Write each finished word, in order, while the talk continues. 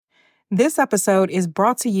This episode is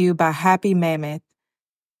brought to you by Happy Mammoth.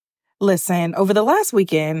 Listen, over the last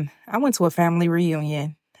weekend, I went to a family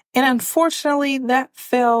reunion, and unfortunately, that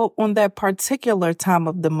fell on that particular time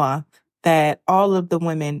of the month that all of the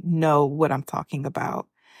women know what I'm talking about.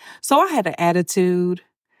 So I had an attitude.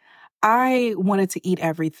 I wanted to eat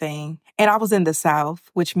everything, and I was in the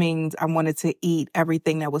South, which means I wanted to eat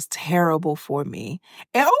everything that was terrible for me.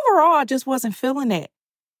 And overall, I just wasn't feeling it.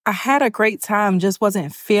 I had a great time, just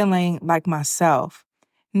wasn't feeling like myself.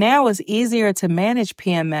 Now it's easier to manage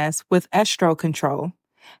PMS with estro control.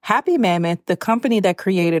 Happy Mammoth, the company that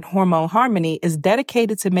created Hormone Harmony, is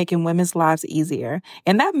dedicated to making women's lives easier.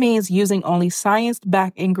 And that means using only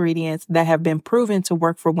science-backed ingredients that have been proven to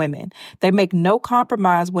work for women. They make no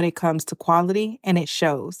compromise when it comes to quality, and it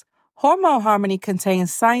shows. Hormone Harmony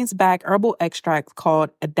contains science-backed herbal extracts called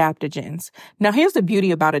adaptogens. Now, here's the beauty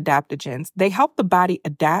about adaptogens. They help the body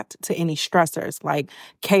adapt to any stressors, like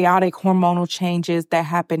chaotic hormonal changes that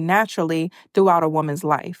happen naturally throughout a woman's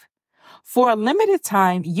life. For a limited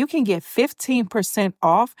time, you can get 15%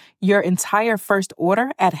 off your entire first order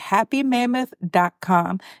at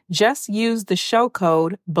happymammoth.com. Just use the show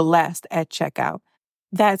code BLESSED at checkout.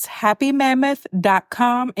 That's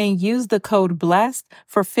happymammoth.com and use the code BLESSED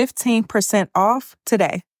for 15% off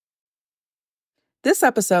today. This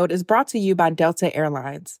episode is brought to you by Delta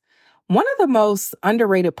Airlines. One of the most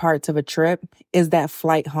underrated parts of a trip is that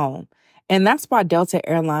flight home. And that's why Delta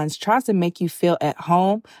Airlines tries to make you feel at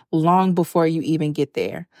home long before you even get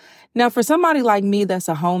there. Now, for somebody like me that's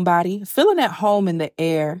a homebody, feeling at home in the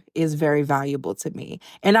air is very valuable to me.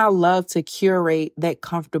 And I love to curate that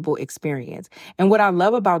comfortable experience. And what I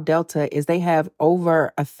love about Delta is they have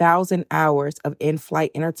over 1,000 hours of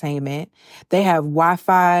in-flight entertainment. They have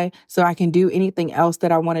Wi-Fi, so I can do anything else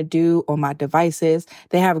that I want to do on my devices.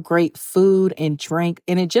 They have great food and drink,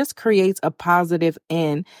 and it just creates a positive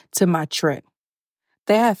end to my trip.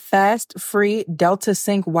 They have fast, free Delta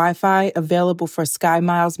Sync Wi-Fi available for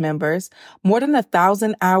SkyMiles members, more than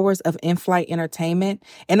 1,000 hours of in-flight entertainment,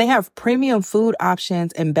 and they have premium food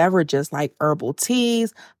options and beverages like herbal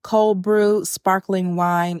teas, cold brew, sparkling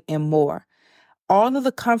wine, and more. All of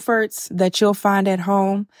the comforts that you'll find at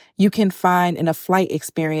home, you can find in a flight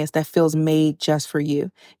experience that feels made just for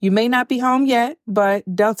you. You may not be home yet, but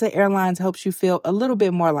Delta Airlines helps you feel a little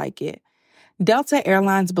bit more like it. Delta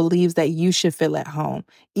Airlines believes that you should feel at home,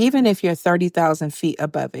 even if you're 30,000 feet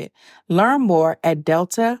above it. Learn more at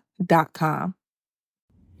delta.com.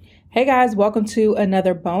 Hey guys, welcome to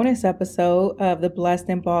another bonus episode of the Blessed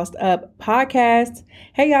and Bossed Up podcast.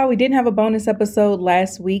 Hey y'all, we didn't have a bonus episode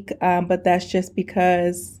last week, but that's just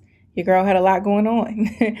because your girl had a lot going on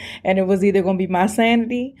and it was either going to be my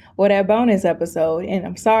sanity or that bonus episode. And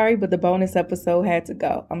I'm sorry, but the bonus episode had to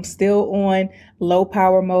go. I'm still on low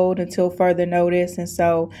power mode until further notice. And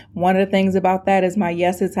so one of the things about that is my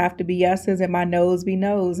yeses have to be yeses and my noes be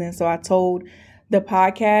noes. And so I told the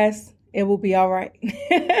podcast, it will be all right.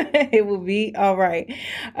 It will be all right.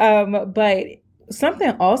 But something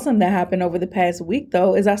awesome that happened over the past week,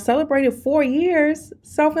 though, is I celebrated 4 years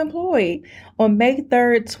self-employed. On May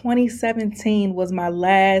 3rd, 2017 was my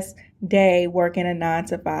last day working a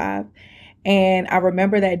 9-to-5. And I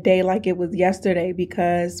remember that day like it was yesterday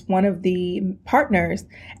because one of the partners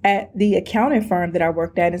at the accounting firm that I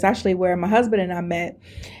worked at is actually where my husband and I met.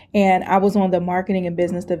 And I was on the marketing and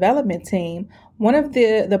business development team. One of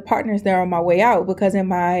the partners there on my way out, because in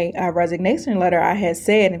my resignation letter, I had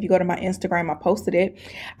said, if you go to my Instagram, I posted it,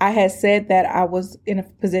 I had said that I was in a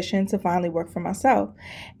position to finally work for myself.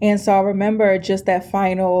 And so I remember just that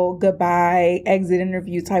final goodbye exit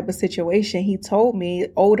interview type of situation. He told me,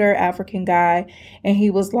 older African guy, and he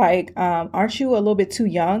was like, aren't you a little bit too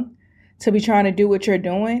young to be trying to do what you're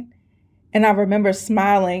doing? And I remember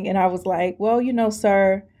smiling and I was like, well,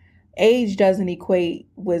 sir, age doesn't equate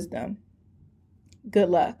wisdom. Good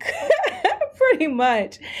luck. Pretty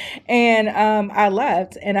much. And I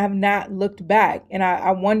left and I've not looked back. And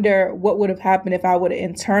I wonder what would have happened if I would have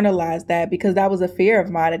internalized that, because that was a fear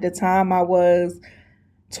of mine. At the time I was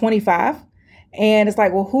 25. And it's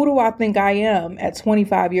like, well, who do I think I am at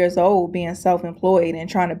 25 years old being self-employed and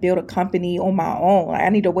trying to build a company on my own? Like, I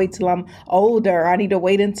need to wait till I'm older. I need to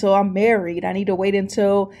wait until I'm married. I need to wait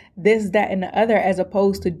until this, that, and the other, as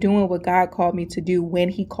opposed to doing what God called me to do when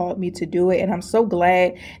he called me to do it. And I'm so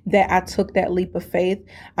glad that I took that leap of faith.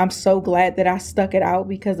 I'm so glad that I stuck it out,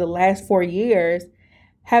 because the last 4 years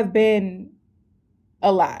have been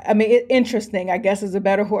a lot. I mean, interesting, I guess is a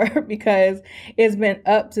better word, because it's been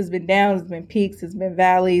ups, it's been downs, it's been peaks, it's been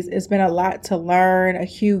valleys. It's been a lot to learn, a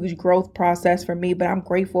huge growth process for me, but I'm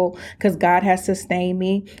grateful because God has sustained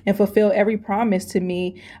me and fulfilled every promise to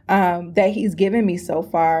me that he's given me so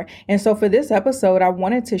far. And so for this episode, I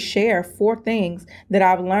wanted to share 4 things that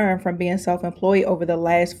I've learned from being self-employed over the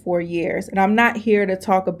last 4 years. And I'm not here to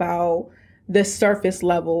talk about the surface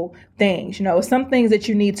level things. Some things that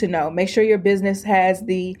you need to know. Make sure your business has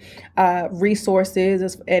the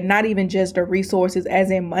resources, and not even just the resources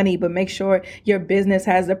as in money, but make sure your business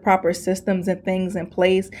has the proper systems and things in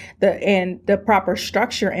place, and the proper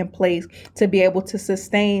structure in place to be able to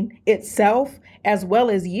sustain itself as well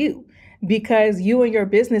as you. Because you and your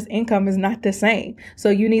business income is not the same.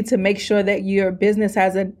 So you need to make sure that your business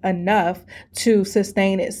has enough to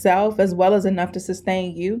sustain itself as well as enough to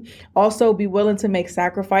sustain you. Also, be willing to make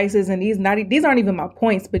sacrifices. And these aren't even my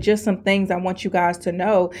points, but just some things I want you guys to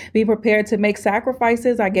know. Be prepared to make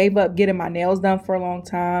sacrifices. I gave up getting my nails done for a long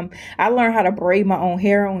time. I learned how to braid my own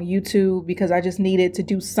hair on YouTube because I just needed to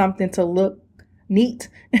do something to look neat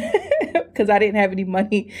because I didn't have any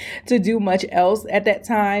money to do much else at that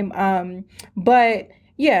time. But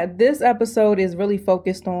yeah, this episode is really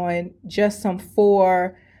focused on just some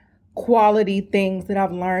 4 quality things that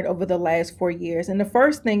I've learned over the last 4 years. And the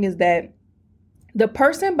first thing is that the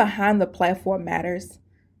person behind the platform matters.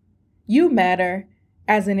 You matter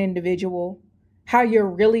as an individual. How you're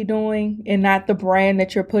really doing and not the brand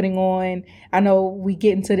that you're putting on. I know we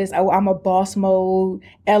get into this, I'm a boss mode,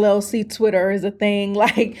 LLC Twitter is a thing.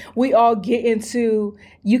 Like we all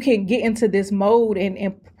you can get into this mode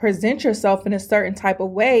and present yourself in a certain type of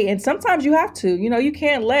way. And sometimes you have to, you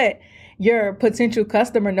can't let your potential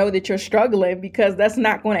customer know that you're struggling because that's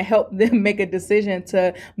not going to help them make a decision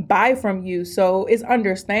to buy from you. So it's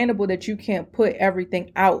understandable that you can't put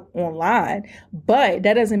everything out online, but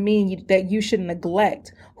that doesn't mean that you should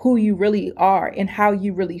neglect who you really are and how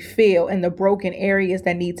you really feel and the broken areas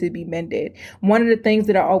that need to be mended. One of the things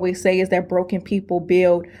that I always say is that broken people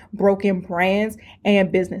build broken brands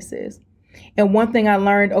and businesses. And one thing I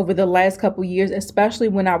learned over the last couple of years, especially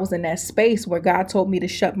when I was in that space where God told me to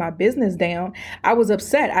shut my business down, I was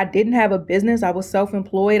upset. I didn't have a business. I was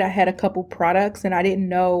self-employed. I had a couple products and I didn't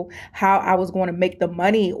know how I was going to make the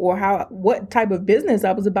money or what type of business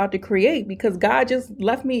I was about to create because God just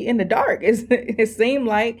left me in the dark. It seemed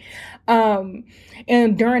like, and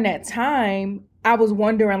during that time, I was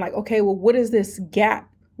wondering like, okay, well, what is this gap?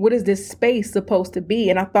 What is this space supposed to be?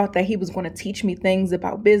 And I thought that he was going to teach me things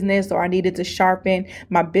about business or I needed to sharpen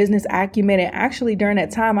my business acumen. And actually during that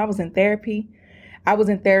time, I was in therapy. I was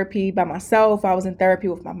in therapy by myself. I was in therapy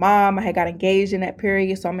with my mom. I had got engaged in that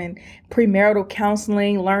period. So I'm in premarital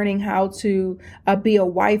counseling, learning how to be a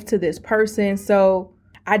wife to this person. So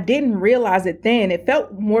I didn't realize it then. It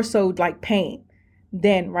felt more so like pain.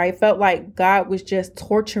 Then, right? Felt like God was just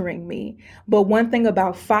torturing me. But one thing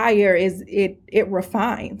about fire is it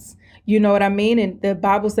refines. You know what I mean? And the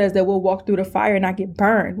Bible says that we'll walk through the fire and not get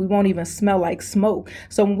burned. We won't even smell like smoke.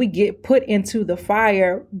 So when we get put into the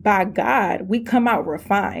fire by God, we come out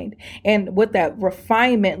refined. And what that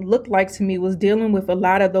refinement looked like to me was dealing with a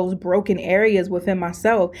lot of those broken areas within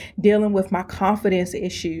myself, dealing with my confidence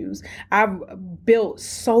issues. I've built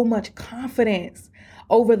so much confidence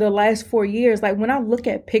over the last 4 years. Like when I look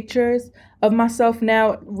at pictures of myself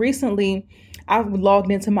now, recently, I've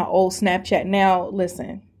logged into my old Snapchat. Now,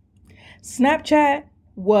 listen, Snapchat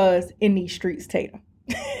was in these streets, Tatum.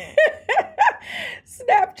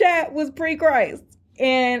 Snapchat was pre-Christ.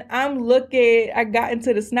 And I got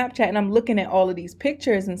into the Snapchat and I'm looking at all of these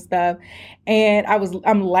pictures and stuff. And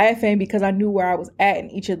I'm laughing because I knew where I was at in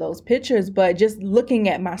each of those pictures. But just looking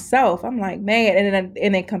at myself, I'm like, man,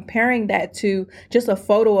 and then comparing that to just a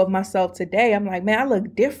photo of myself today, I'm like, man, I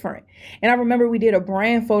look different. And I remember we did a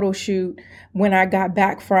brand photo shoot when I got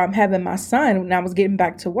back from having my son, when I was getting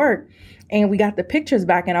back to work. And we got the pictures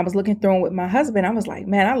back and I was looking through them with my husband. I was like,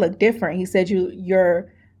 man, I look different. He said,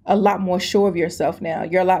 you're a lot more sure of yourself now.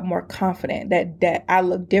 You're a lot more confident. That I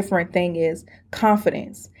look different thing is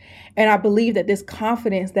confidence. And I believe that this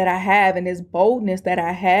confidence that I have and this boldness that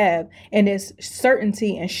I have and this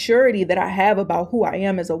certainty and surety that I have about who I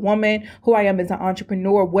am as a woman, who I am as an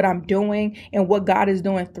entrepreneur, what I'm doing and what God is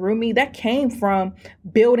doing through me, that came from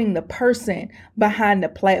building the person behind the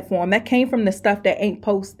platform. That came from the stuff that ain't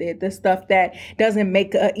posted, the stuff that doesn't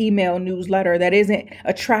make an email newsletter, that isn't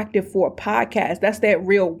attractive for a podcast. That's that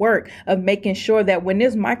real work of making sure that when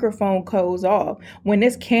this microphone goes off, when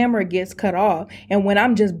this camera gets cut off, and when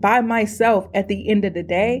I'm just by myself at the end of the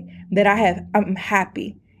day, that I'm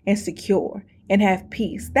happy and secure and have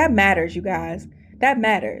peace. That matters, you guys. That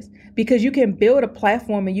matters, because you can build a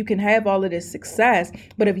platform and you can have all of this success.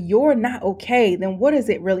 But if you're not okay, then what is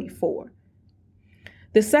it really for?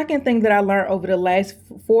 The second thing that I learned over the last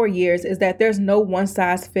 4 years is that there's no one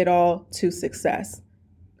size fit all to success.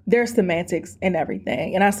 There's semantics and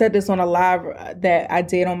everything. And I said this on a live that I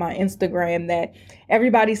did on my Instagram, that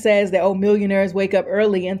everybody says that, oh, millionaires wake up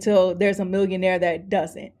early, until there's a millionaire that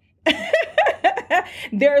doesn't.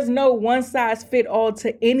 There's no one size fit all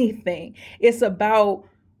to anything. It's about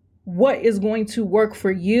what is going to work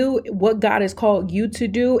for you, what God has called you to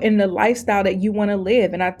do, and the lifestyle that you want to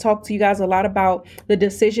live. And I talked to you guys a lot about the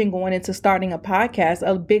decision going into starting a podcast.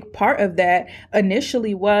 A big part of that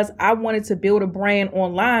initially was I wanted to build a brand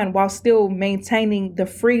online while still maintaining the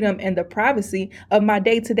freedom and the privacy of my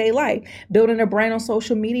day-to-day life. Building a brand on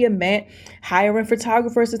social media meant hiring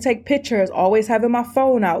photographers to take pictures, always having my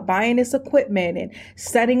phone out, buying this equipment and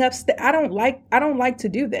setting up. I don't like to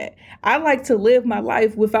do that. I like to live my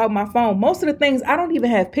life without my phone. Most of the things I don't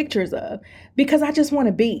even have pictures of, because I just want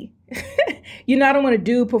to be. I don't want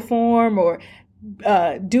to perform or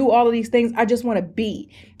do all of these things. I just want to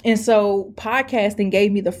be. And so podcasting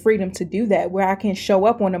gave me the freedom to do that, where I can show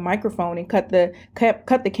up on the microphone and cut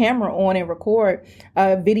the camera on and record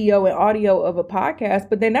video and audio of a podcast.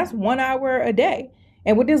 But then that's 1 hour a day.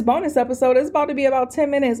 And with this bonus episode, it's about to be about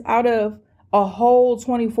 10 minutes out of a whole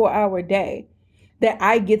 24-hour day that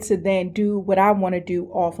I get to then do what I want to do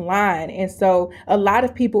offline. And so a lot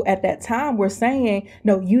of people at that time were saying,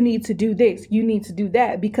 no, you need to do this, you need to do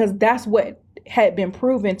that, because that's what had been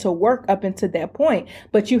proven to work up until that point.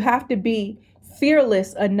 But you have to be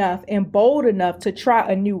fearless enough and bold enough to try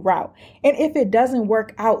a new route. And if it doesn't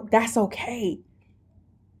work out, that's okay.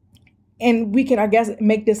 And we can, I guess,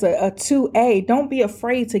 make this a 2A. Don't be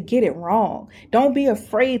afraid to get it wrong. Don't be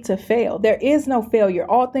afraid to fail. There is no failure.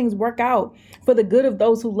 All things work out for the good of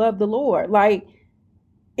those who love the Lord. Like,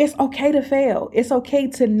 it's okay to fail. It's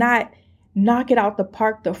okay to not knock it out the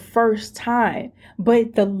park the first time.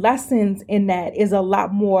 But the lessons in that is a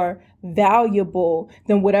lot more valuable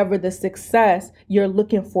than whatever the success you're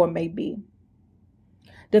looking for may be.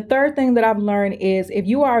 The third thing that I've learned is, if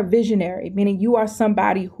you are a visionary, meaning you are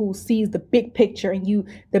somebody who sees the big picture and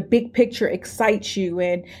the big picture excites you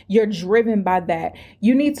and you're driven by that,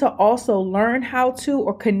 you need to also learn how to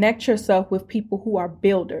or connect yourself with people who are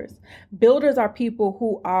builders. Builders are people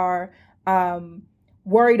who are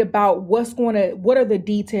worried about what are the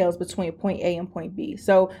details between point A and point B.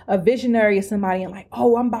 So a visionary is somebody and like,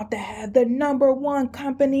 oh, I'm about to have the number one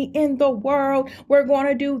company in the world. We're going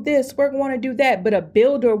to do this. We're going to do that. But a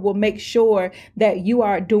builder will make sure that you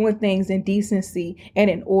are doing things in decency and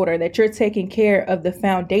in order, that you're taking care of the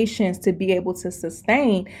foundations to be able to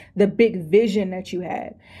sustain the big vision that you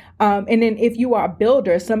have. And then if you are a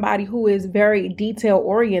builder, somebody who is very detail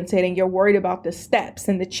oriented and you're worried about the steps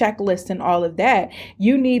and the checklist and all of that,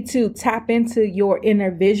 you need to tap into your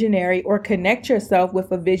inner visionary or connect yourself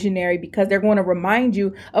with a visionary, because they're going to remind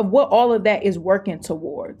you of what all of that is working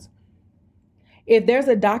towards. If there's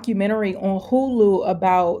a documentary on Hulu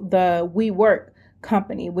about the WeWork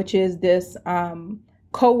company, which is this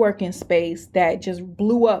co-working space that just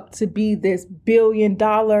blew up to be this $1 billion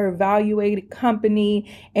valuated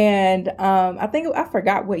company. And I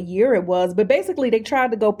forgot what year it was, but basically they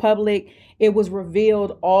tried to go public. It was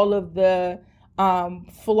revealed all of the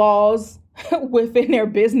flaws within their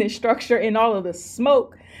business structure, and all of the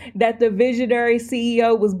smoke that the visionary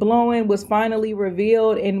CEO was blowing was finally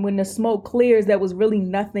revealed. And when the smoke clears, there was really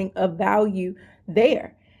nothing of value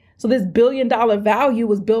there. So this $1 billion value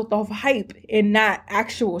was built off hype and not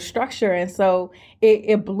actual structure. And so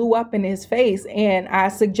it blew up in his face. And I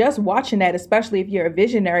suggest watching that, especially if you're a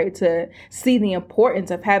visionary, to see the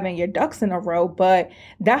importance of having your ducks in a row. But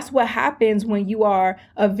that's what happens when you are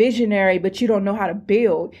a visionary, but you don't know how to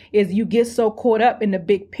build, is you get so caught up in the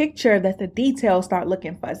big picture that the details start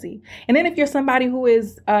looking fuzzy. And then if you're somebody who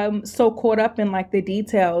is so caught up in like the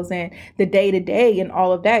details and the day-to-day and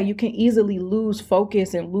all of that, you can easily lose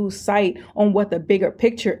focus and lose sight on what the bigger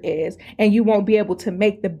picture is. And you won't be able to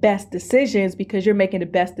make the best decisions, because you're making the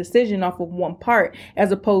best decision off of one part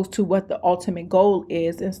as opposed to what the ultimate goal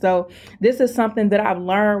is. And so this is something that I've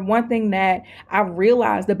learned. One thing that I've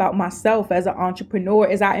realized about myself as an entrepreneur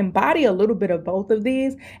is I embody a little bit of both of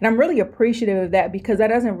these. And I'm really appreciative of that, because that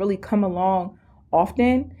doesn't really come along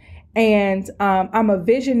often. And I'm a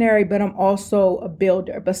visionary, but I'm also a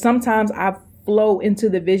builder. But sometimes I flow into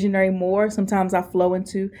the visionary more. Sometimes I flow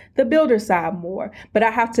into the builder side more. But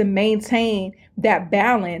I have to maintain that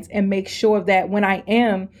balance and make sure that when I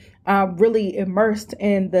am really immersed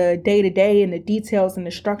in the day-to-day and the details and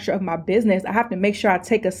the structure of my business, I have to make sure I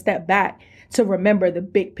take a step back to remember the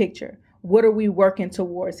big picture. What are we working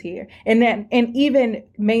towards here? And even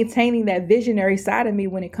maintaining that visionary side of me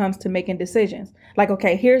when it comes to making decisions. Like,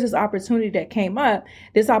 okay, here's this opportunity that came up.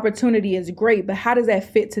 This opportunity is great, but how does that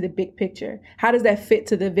fit to the big picture? How does that fit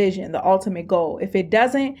to the vision, the ultimate goal? If it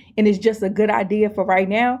doesn't, and it's just a good idea for right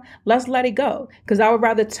now, let's let it go. Because I would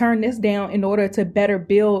rather turn this down in order to better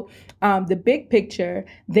build the big picture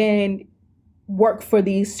than work for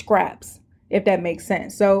these scraps, if that makes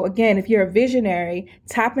sense. So again, if you're a visionary,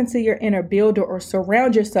 tap into your inner builder or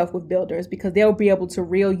surround yourself with builders because they'll be able to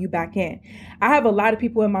reel you back in. I have a lot of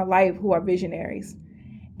people in my life who are visionaries,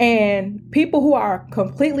 and people who are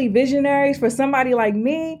completely visionaries for somebody like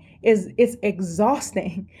me it's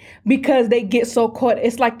exhausting because they get so caught.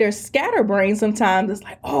 It's like they're scatterbrained sometimes. It's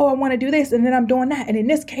like, oh, I want to do this, and then I'm doing that, and then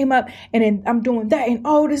this came up, and then I'm doing that, and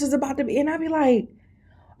oh, this is about to be, and I'd be like,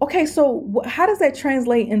 okay, so how does that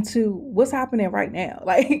translate into what's happening right now?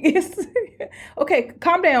 Like, it's okay,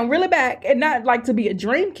 calm down, reel it back, and not like to be a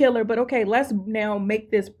dream killer, but okay, let's now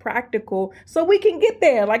make this practical so we can get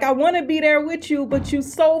there. Like, I want to be there with you, but you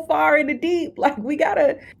so far in the deep. Like, we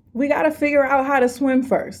gotta figure out how to swim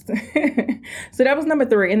first. So that was number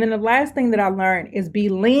 3. And then the last thing that I learned is be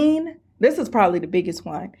lean. This is probably the biggest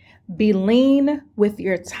one. Be lean with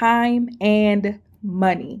your time and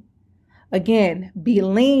money. Again, be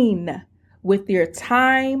lean with your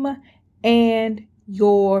time and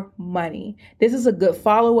your money. This is a good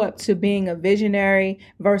follow-up to being a visionary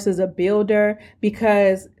versus a builder,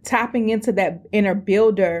 because tapping into that inner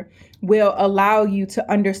builder will allow you to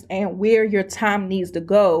understand where your time needs to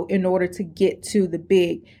go in order to get to the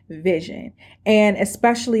big vision. And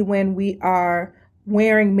especially when we are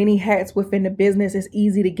wearing many hats within the business, it's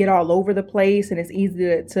easy to get all over the place and it's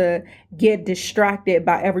easy to get distracted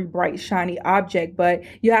by every bright, shiny object. But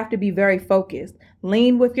you have to be very focused.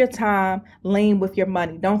 Lean with your time, lean with your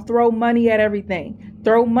money. Don't throw money at everything.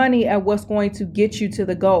 Throw money at what's going to get you to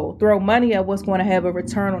the goal. Throw money at what's going to have a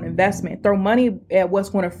return on investment. Throw money at what's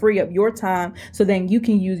going to free up your time so then you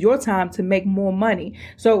can use your time to make more money.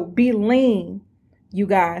 So be lean, you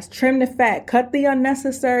guys. Trim the fat. Cut the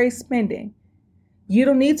unnecessary spending. You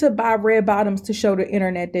don't need to buy red bottoms to show the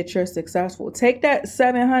internet that you're successful. Take that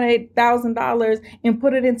 $700,000 and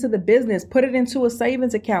put it into the business. Put it into a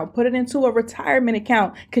savings account. Put it into a retirement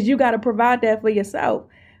account, because you got to provide that for yourself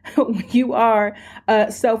when you are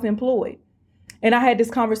self-employed. And I had this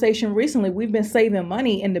conversation recently. We've been saving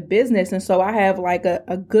money in the business. And so I have like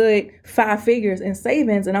a good 5 figures in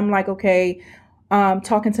savings. And I'm like, okay,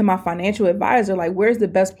 talking to my financial advisor, like, where's the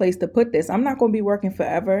best place to put this? I'm not going to be working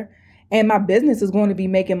forever. And my business is going to be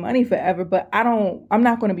making money forever, but I'm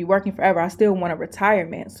not going to be working forever. I still want a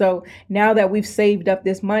retirement. So now that we've saved up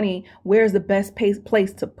this money, where's the best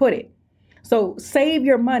place to put it? So save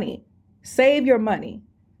your money. Save your money.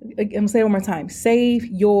 I'm going to say it one more time. Save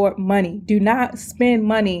your money. Do not spend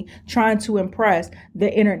money trying to impress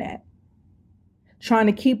the internet, trying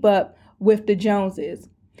to keep up with the Joneses.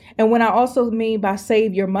 And what I also mean by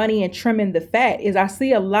save your money and trimming the fat is I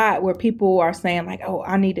see a lot where people are saying like, oh,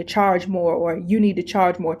 I need to charge more, or you need to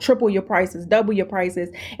charge more, triple your prices, double your prices.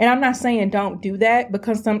 And I'm not saying don't do that,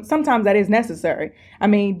 because sometimes that is necessary. I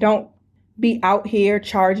mean, don't be out here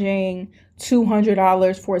charging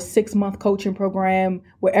 $200 for a 6-month coaching program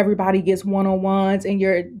where everybody gets one-on-ones and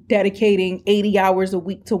you're dedicating 80 hours a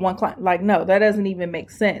week to one client. Like, no, that doesn't even make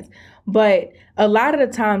sense. But a lot of the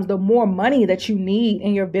times, the more money that you need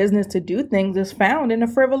in your business to do things is found in the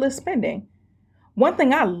frivolous spending. One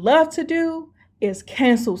thing I love to do is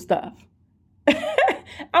cancel stuff.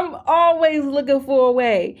 I'm always looking for a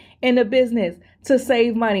way in the business to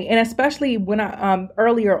save money. And especially when I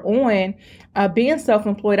earlier on being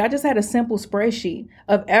self-employed, I just had a simple spreadsheet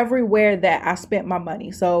of everywhere that I spent my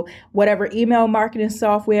money. So whatever email marketing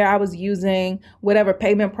software I was using, whatever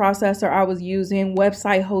payment processor I was using,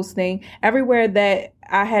 website hosting, everywhere that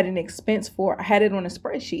I had an expense for, I had it on a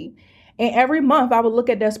spreadsheet. And every month I would look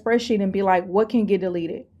at that spreadsheet and be like, what can get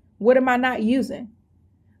deleted? What am I not using?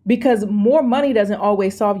 Because more money doesn't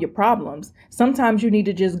always solve your problems. Sometimes you need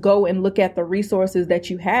to just go and look at the resources that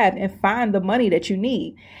you have and find the money that you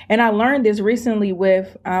need. And I learned this recently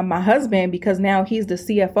with my husband, because now he's the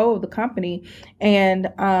CFO of the company. And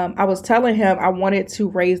I was telling him I wanted to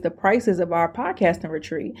raise the prices of our podcasting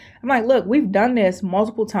retreat. I'm like, look, we've done this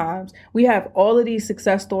multiple times. We have all of these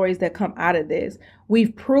success stories that come out of this.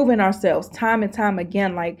 We've proven ourselves time and time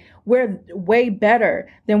again, like we're way better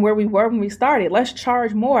than where we were when we started. Let's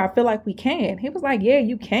charge more. I feel like we can. He was like, yeah,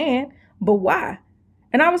 you can, but why?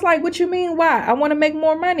 And I was like, what you mean why? I want to make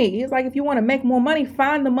more money. He's like, if you want to make more money,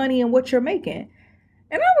 find the money in what you're making.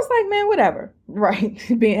 And I was like, man, whatever. Right.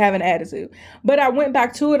 Having an attitude. But I went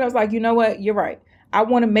back to it. I was like, you know what? You're right. I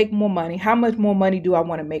want to make more money. How much more money do I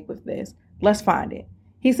want to make with this? Let's find it.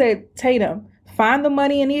 He said, Tatum, find the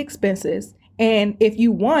money and the expenses. And if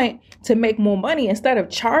you want to make more money, instead of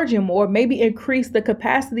charging more, maybe increase the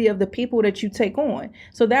capacity of the people that you take on.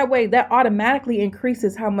 So that way, that automatically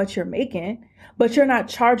increases how much you're making, but you're not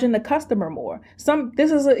charging the customer more.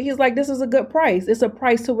 This is a good price. It's a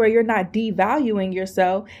price to where you're not devaluing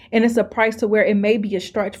yourself. And it's a price to where it may be a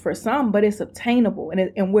stretch for some, but it's obtainable.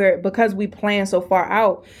 Because we plan so far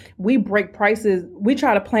out, we break prices. We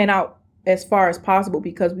try to plan out as far as possible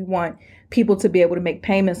because we want people to be able to make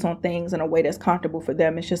payments on things in a way that's comfortable for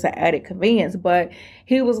them. It's just an added convenience. But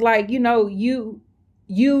he was like,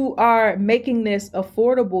 you are making this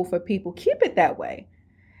affordable for people. Keep it that way.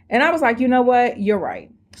 And I was like, you know what? You're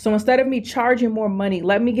right. So instead of me charging more money,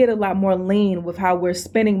 let me get a lot more lean with how we're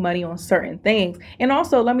spending money on certain things. And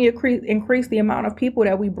also let me increase the amount of people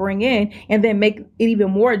that we bring in and then make even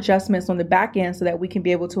more adjustments on the back end so that we can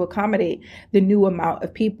be able to accommodate the new amount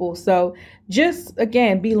of people. So just,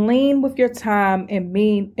 again, be lean with your time and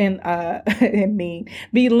be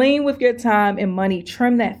lean with your time and money.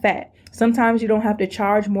 Trim that fat. Sometimes you don't have to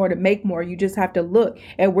charge more to make more. You just have to look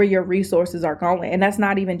at where your resources are going. And that's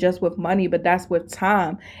not even just with money, but that's with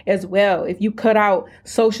time as well. If you cut out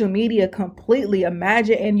social media completely,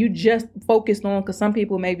 imagine, and you just focused on, because some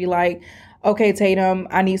people may be like, okay, Tatum,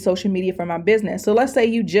 I need social media for my business. So let's say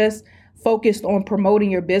you just focused on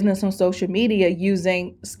promoting your business on social media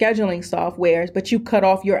using scheduling softwares, but you cut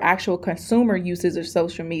off your actual consumer uses of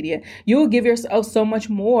social media. You will give yourself so much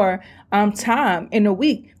more time in a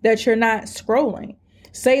week that you're not scrolling.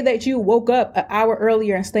 Say that you woke up an hour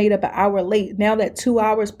earlier and stayed up an hour late. Now that 2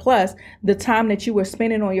 hours plus the time that you were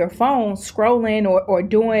spending on your phone scrolling or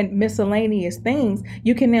doing miscellaneous things,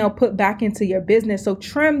 you can now put back into your business. So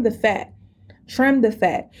trim the fat. Trim the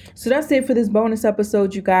fat. So that's it for this bonus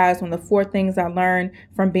episode, you guys, on the 4 things I learned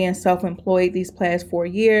from being self-employed these past 4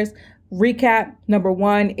 years. Recap. Number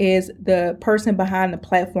 1 is the person behind the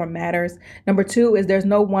platform matters. Number 2 is there's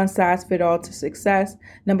no one size fit all to success.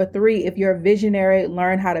 Number 3, if you're a visionary,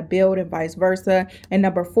 learn how to build and vice versa. And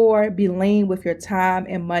number 4, be lean with your time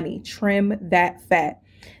and money. Trim that fat.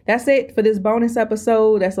 That's it for this bonus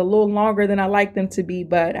episode. That's a little longer than I like them to be,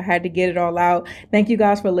 but I had to get it all out. Thank you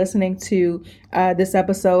guys for listening to this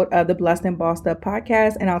episode of the Blessed and Bossed Up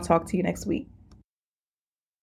podcast, and I'll talk to you next week.